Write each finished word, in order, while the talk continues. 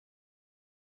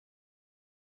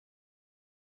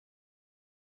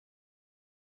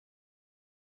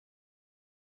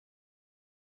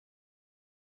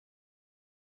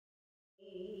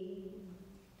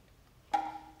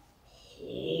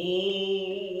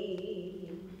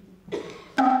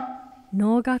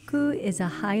Nogaku is a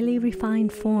highly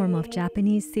refined form of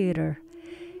Japanese theater.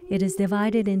 It is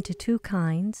divided into two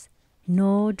kinds,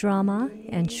 no drama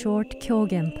and short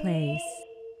Kyogen plays.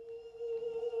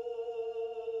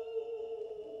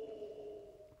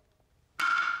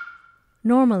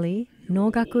 Normally,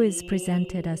 Nogaku is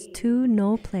presented as two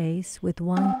no plays with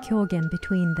one Kyogen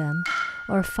between them,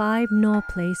 or five no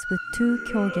plays with two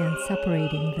Kyogen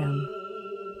separating them.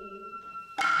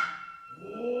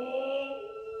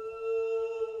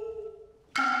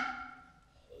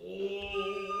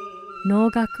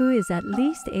 Nogaku is at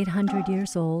least 800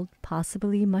 years old,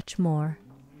 possibly much more.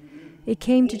 It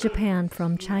came to Japan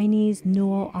from Chinese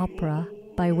Nuo opera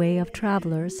by way of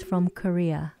travelers from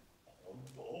Korea.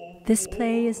 This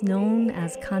play is known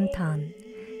as kantan.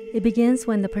 It begins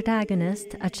when the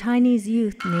protagonist, a Chinese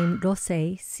youth named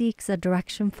Rosei, seeks a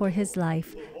direction for his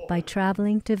life by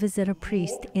traveling to visit a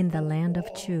priest in the land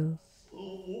of Chu.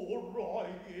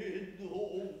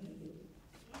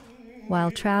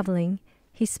 While traveling,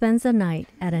 he spends a night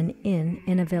at an inn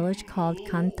in a village called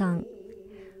Kantang.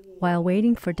 While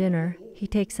waiting for dinner, he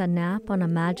takes a nap on a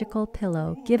magical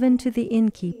pillow given to the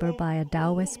innkeeper by a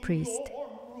Taoist priest.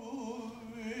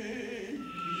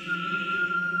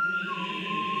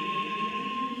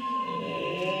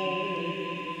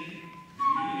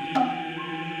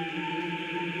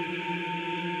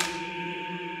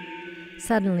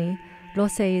 Suddenly,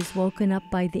 Rosei is woken up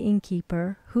by the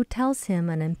innkeeper, who tells him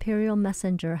an imperial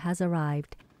messenger has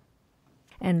arrived,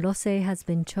 and Rosei has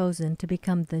been chosen to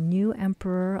become the new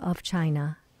emperor of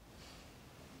China.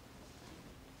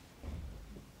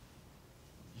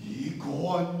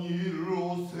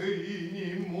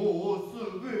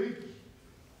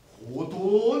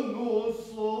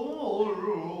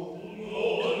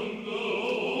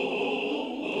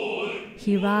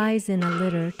 He rides in a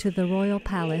litter to the royal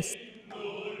palace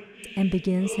and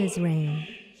begins his reign.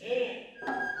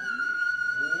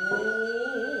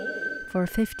 For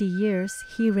 50 years,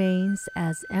 he reigns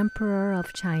as Emperor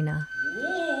of China.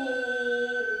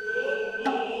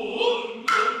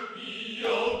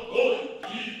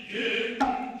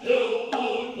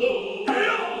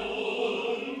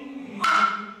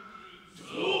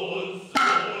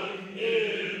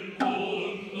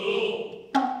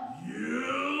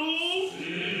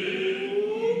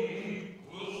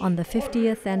 On the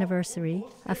 50th anniversary,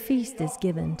 a feast is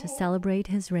given to celebrate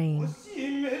his reign.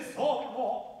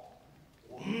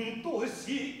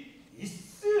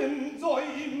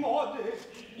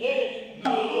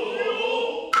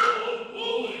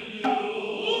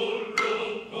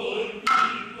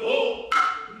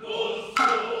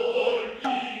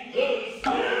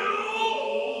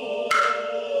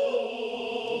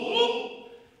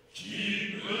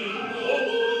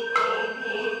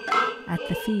 At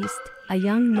the feast, a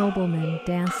young nobleman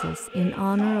dances in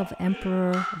honor of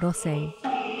Emperor Rosei.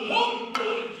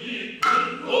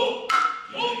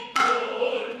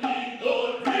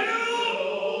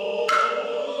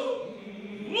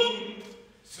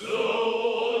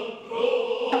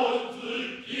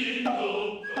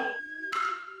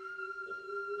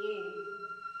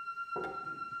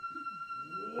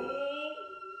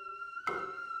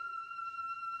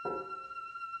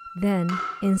 Then,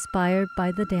 inspired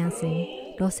by the dancing,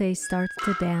 Rosei starts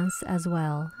to dance as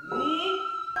well.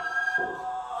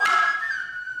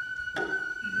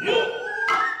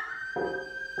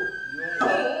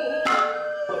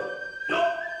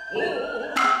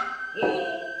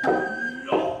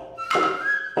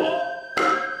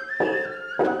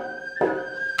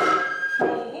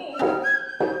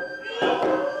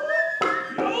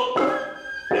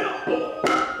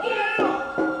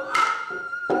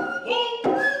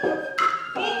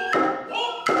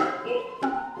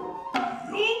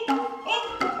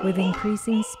 With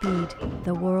increasing speed,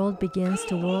 the world begins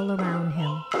to whirl around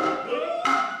him.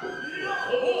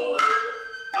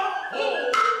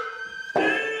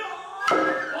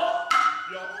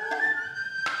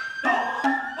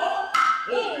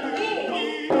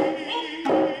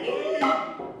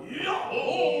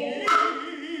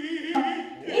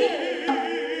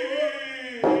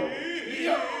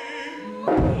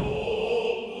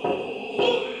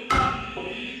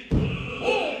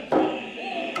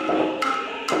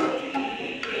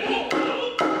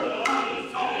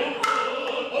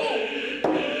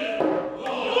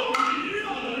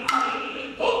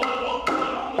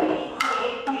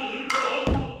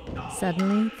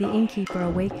 Suddenly, the innkeeper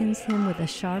awakens him with a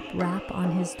sharp rap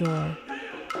on his door.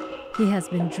 He has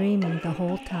been dreaming the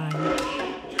whole time.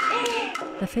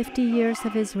 The 50 years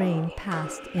of his reign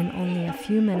passed in only a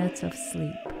few minutes of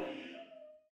sleep.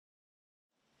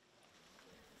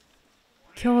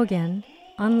 Kyogen,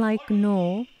 unlike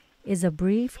No, is a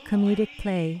brief comedic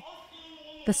play.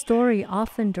 The story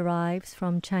often derives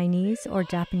from Chinese or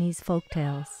Japanese folk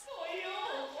tales.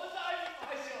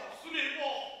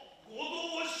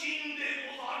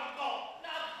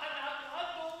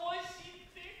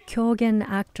 Kyogen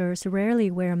actors rarely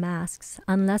wear masks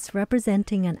unless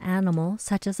representing an animal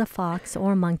such as a fox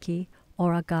or monkey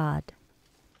or a god.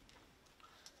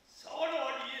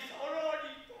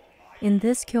 In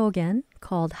this Kyogen,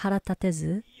 called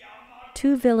Haratatezu,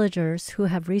 two villagers who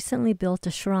have recently built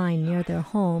a shrine near their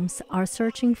homes are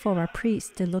searching for a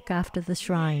priest to look after the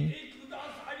shrine.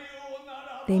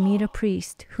 They meet a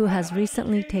priest who has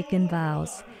recently taken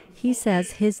vows. He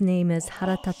says his name is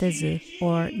Haratatezu,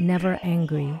 or never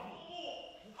angry.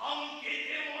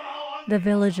 The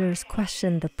villagers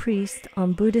question the priest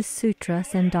on Buddhist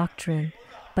sutras and doctrine,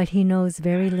 but he knows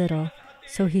very little,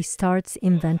 so he starts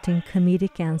inventing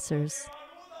comedic answers.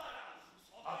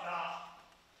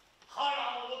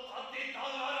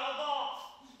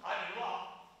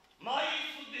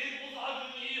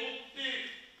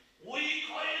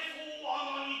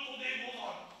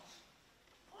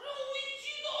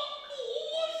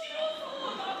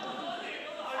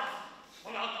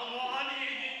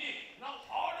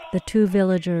 The two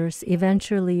villagers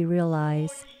eventually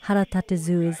realize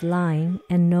Haratatezu is lying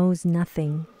and knows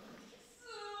nothing.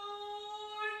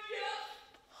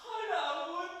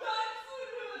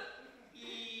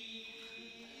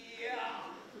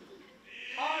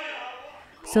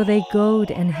 So they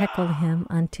goad and heckle him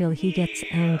until he gets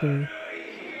angry.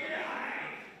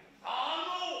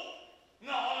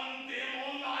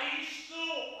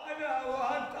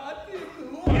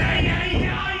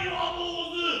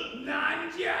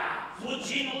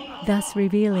 Thus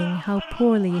revealing how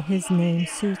poorly his name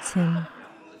suits him.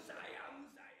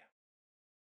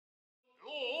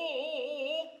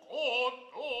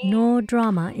 No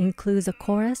drama includes a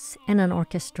chorus and an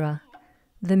orchestra.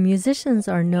 The musicians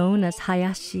are known as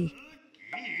Hayashi.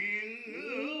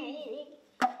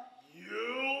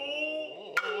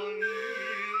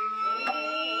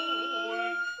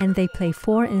 And they play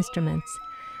 4 instruments: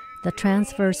 the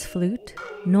transverse flute,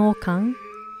 no-kan,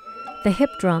 the hip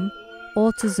drum,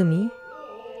 otsuzumi,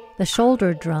 the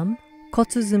shoulder drum,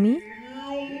 kotsuzumi,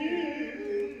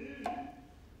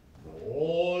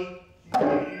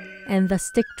 and the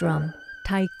stick drum,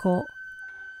 taiko.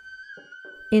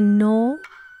 In No,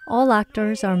 all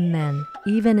actors are men,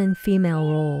 even in female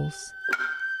roles.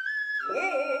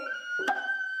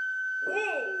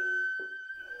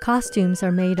 Costumes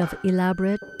are made of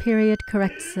elaborate,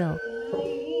 period-correct silk.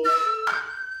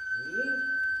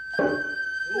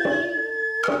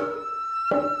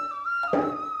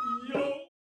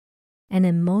 And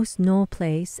in most No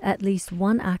plays, at least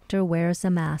one actor wears a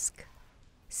mask.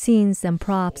 Scenes and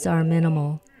props are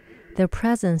minimal. Their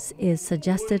presence is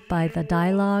suggested by the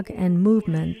dialogue and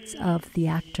movements of the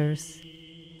actors.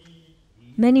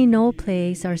 Many No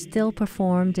plays are still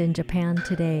performed in Japan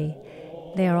today.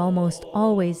 They are almost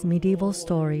always medieval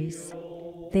stories.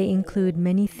 They include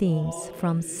many themes,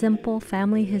 from simple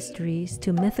family histories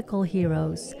to mythical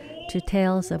heroes, to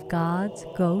tales of gods,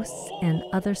 ghosts, and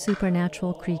other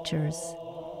supernatural creatures.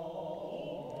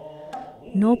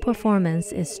 No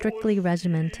performance is strictly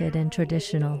regimented and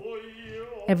traditional.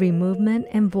 Every movement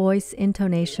and voice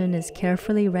intonation is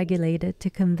carefully regulated to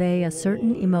convey a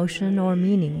certain emotion or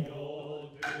meaning.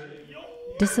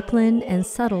 Discipline and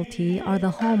subtlety are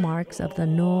the hallmarks of the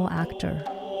No actor.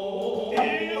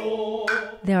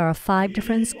 There are 5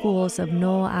 different schools of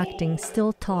No acting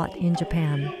still taught in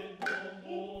Japan.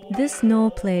 This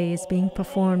No play is being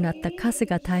performed at the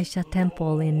Kasuga Taisha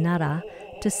Temple in Nara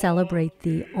to celebrate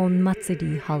the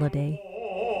Onmatsuri holiday.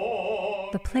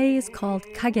 The play is called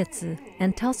Kagetsu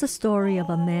and tells the story of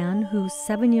a man whose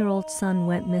 7-year-old son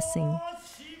went missing.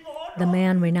 The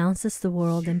man renounces the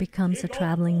world and becomes a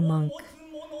traveling monk.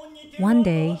 One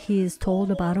day, he is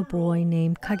told about a boy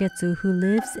named Kagetsu who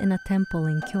lives in a temple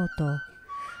in Kyoto.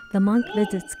 The monk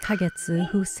visits Kagetsu,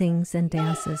 who sings and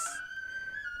dances.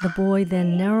 The boy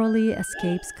then narrowly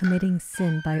escapes committing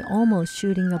sin by almost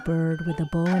shooting a bird with a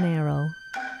bow and arrow.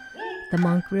 The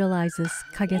monk realizes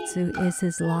Kagetsu is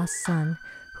his lost son,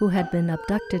 who had been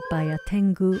abducted by a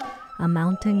tengu, a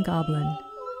mountain goblin.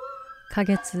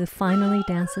 Kagetsu finally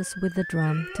dances with the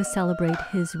drum to celebrate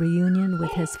his reunion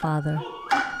with his father.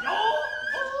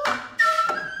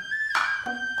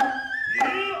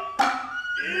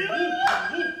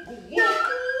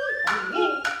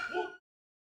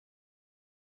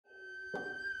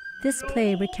 This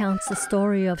play recounts the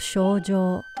story of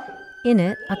Shoujo. In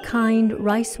it, a kind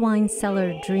rice wine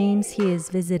seller dreams he is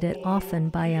visited often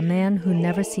by a man who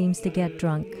never seems to get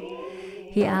drunk.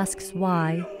 He asks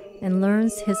why and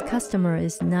learns his customer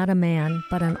is not a man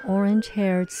but an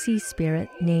orange-haired sea spirit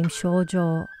named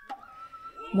Shoujo.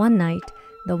 One night,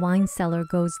 the wine seller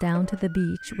goes down to the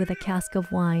beach with a cask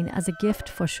of wine as a gift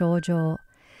for Shoujo.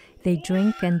 They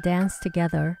drink and dance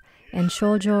together, and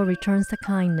Shoujo returns the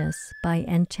kindness by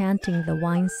enchanting the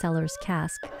wine seller's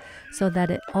cask so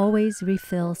that it always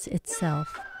refills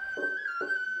itself.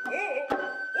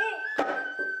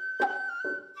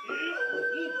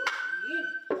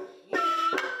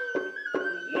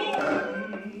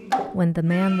 When the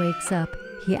man wakes up,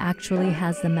 he actually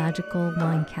has the magical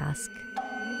wine cask.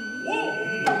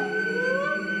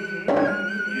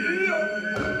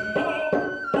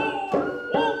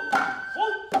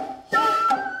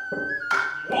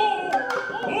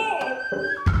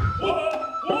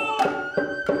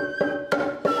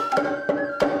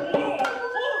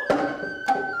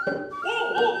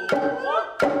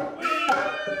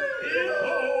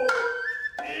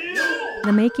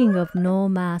 The making of no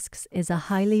masks is a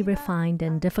highly refined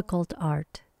and difficult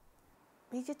art.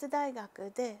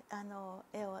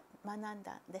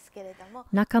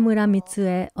 Nakamura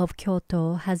Mitsue of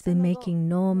Kyoto has been making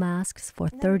no masks for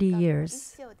 30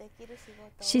 years.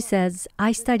 She says,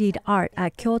 I studied art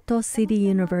at Kyoto City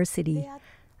University.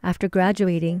 After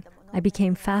graduating, I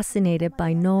became fascinated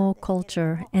by no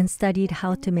culture and studied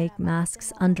how to make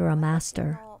masks under a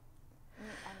master.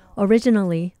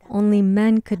 Originally, only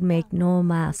men could make no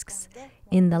masks.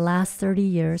 In the last 30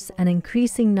 years, an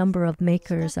increasing number of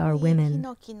makers are women.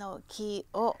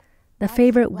 The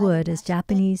favorite wood is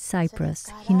Japanese cypress,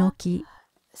 hinoki.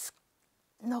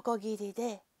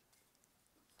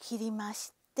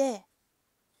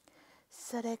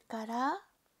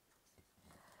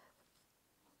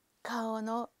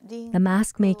 The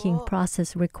mask-making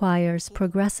process requires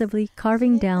progressively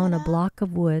carving down a block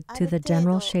of wood to the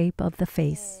general shape of the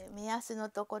face.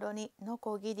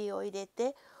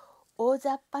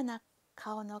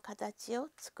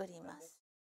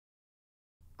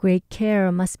 Great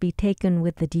care must be taken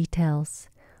with the details.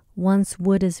 Once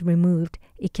wood is removed,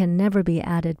 it can never be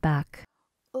added back.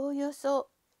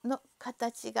 The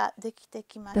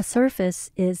surface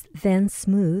is then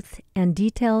smooth and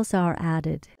details are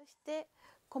added.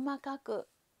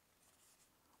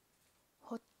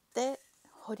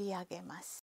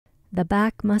 The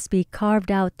back must be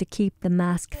carved out to keep the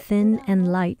mask thin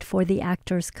and light for the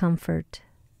actor's comfort.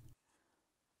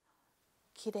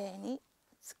 Then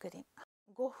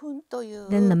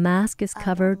the mask is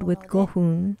covered with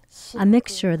gohun, a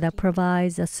mixture that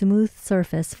provides a smooth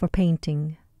surface for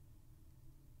painting.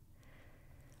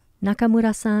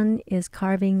 Nakamura-san is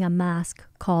carving a mask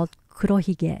called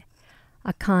kurohige,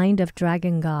 a kind of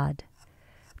dragon god.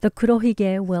 The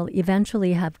kurohige will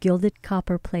eventually have gilded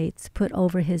copper plates put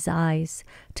over his eyes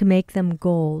to make them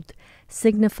gold,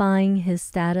 signifying his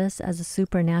status as a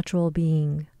supernatural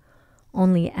being.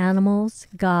 Only animals,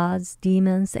 gods,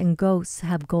 demons, and ghosts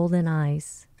have golden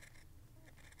eyes.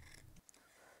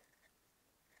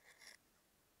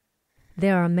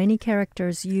 There are many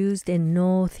characters used in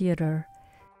No theater.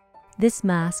 This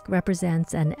mask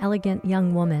represents an elegant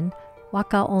young woman,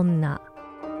 waka onna.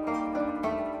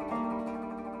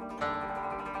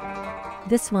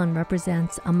 This one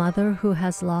represents a mother who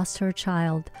has lost her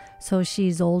child, so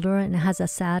she's older and has a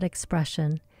sad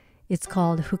expression. It's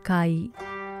called fukai.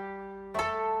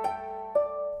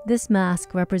 This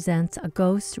mask represents a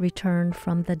ghost returned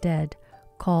from the dead,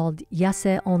 called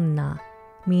yase onna,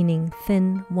 meaning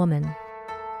thin woman.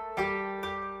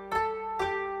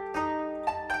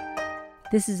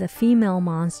 This is a female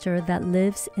monster that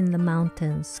lives in the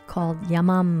mountains, called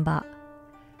yamamba.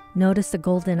 Notice the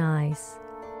golden eyes.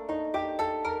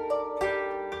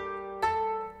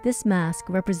 This mask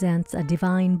represents a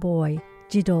divine boy,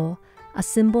 Jido, a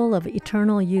symbol of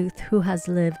eternal youth who has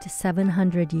lived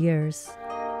 700 years.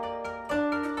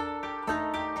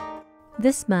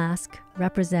 This mask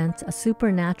represents a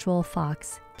supernatural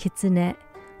fox, Kitsune,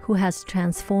 who has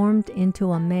transformed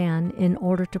into a man in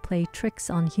order to play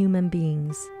tricks on human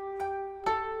beings.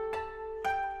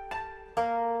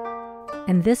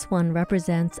 And this one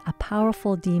represents a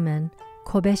powerful demon,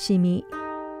 Kobeshimi.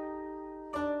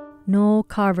 No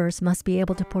carvers must be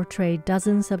able to portray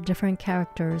dozens of different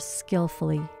characters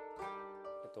skillfully.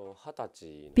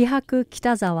 Bihaku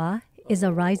Kitazawa is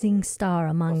a rising star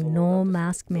among no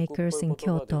mask makers in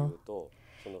Kyoto.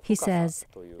 He says,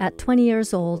 at 20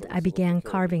 years old, I began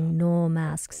carving no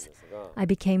masks. I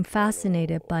became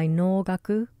fascinated by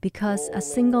Nogaku because a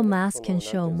single mask can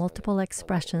show multiple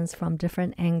expressions from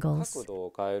different angles.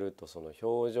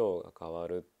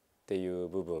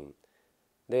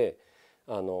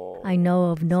 I know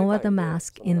of no other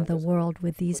mask in the world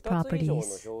with these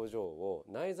properties.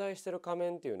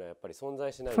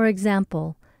 For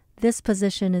example, this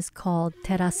position is called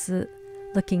terasu,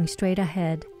 looking straight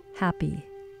ahead, happy.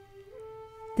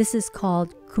 This is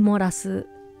called kumorasu.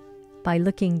 By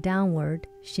looking downward,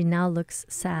 she now looks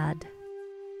sad.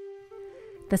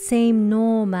 The same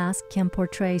no mask can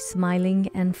portray smiling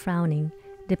and frowning,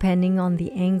 depending on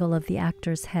the angle of the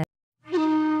actor's head.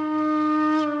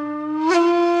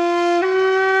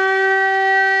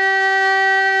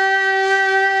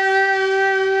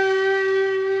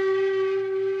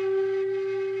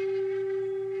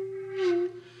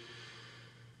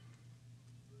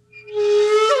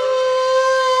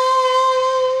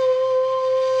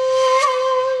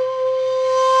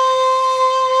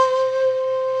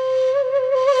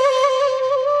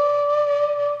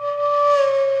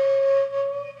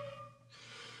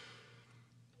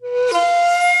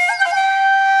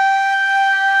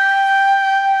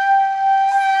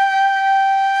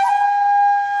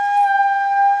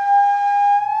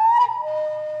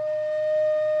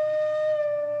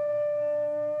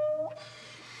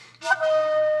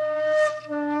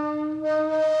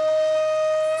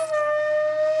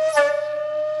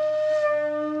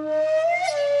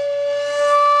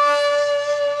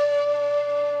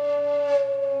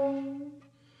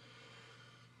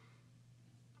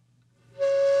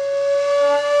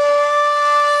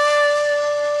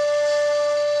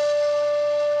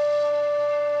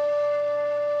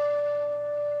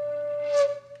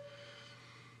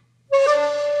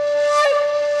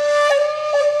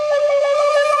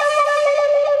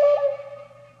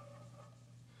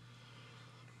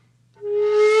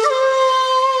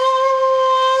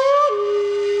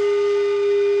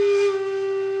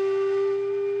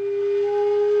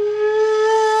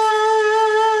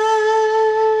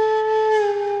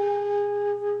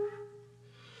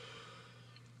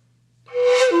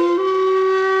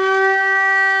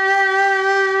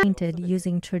 Painted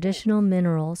using traditional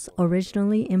minerals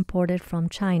originally imported from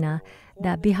China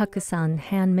that Bihaku-san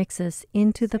hand mixes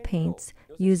into the paints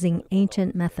using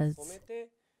ancient methods.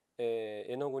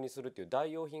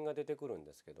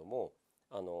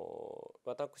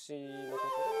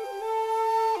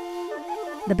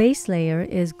 The base layer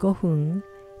is gohun,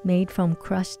 made from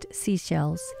crushed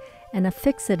seashells, and a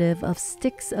fixative of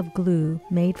sticks of glue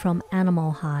made from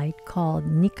animal hide called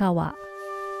nikawa.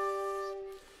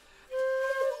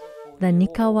 The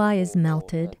nikawa is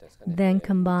melted, then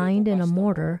combined in a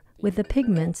mortar with the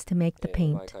pigments to make the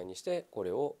paint.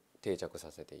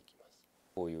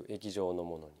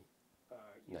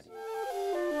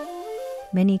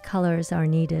 Many colors are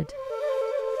needed.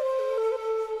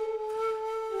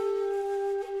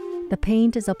 The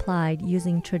paint is applied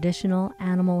using traditional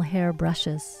animal hair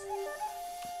brushes.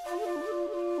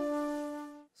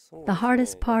 The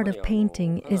hardest part of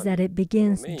painting is that it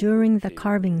begins during the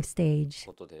carving stage.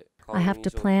 I have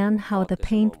to plan how the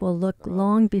paint will look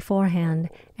long beforehand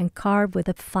and carve with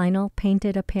a final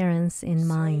painted appearance in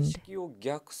mind.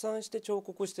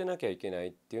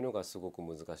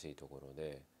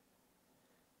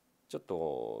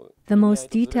 The most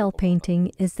detailed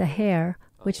painting is the hair,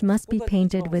 which must be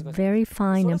painted with very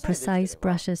fine and precise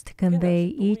brushes to convey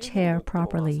each hair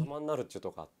properly.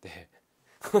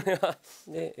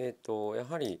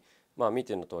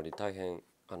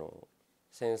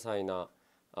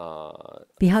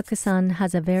 Bihaku-san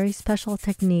has a very special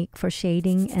technique for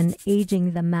shading and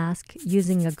aging the mask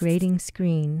using a grading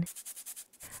screen.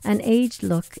 An aged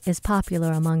look is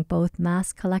popular among both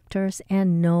mask collectors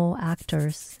and no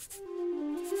actors.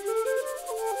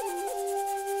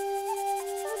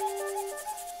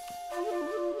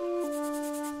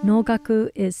 Nogaku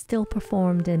is still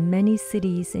performed in many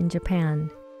cities in Japan.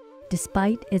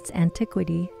 Despite its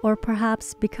antiquity, or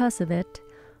perhaps because of it,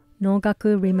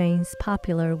 Nogaku remains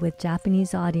popular with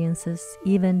Japanese audiences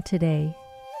even today.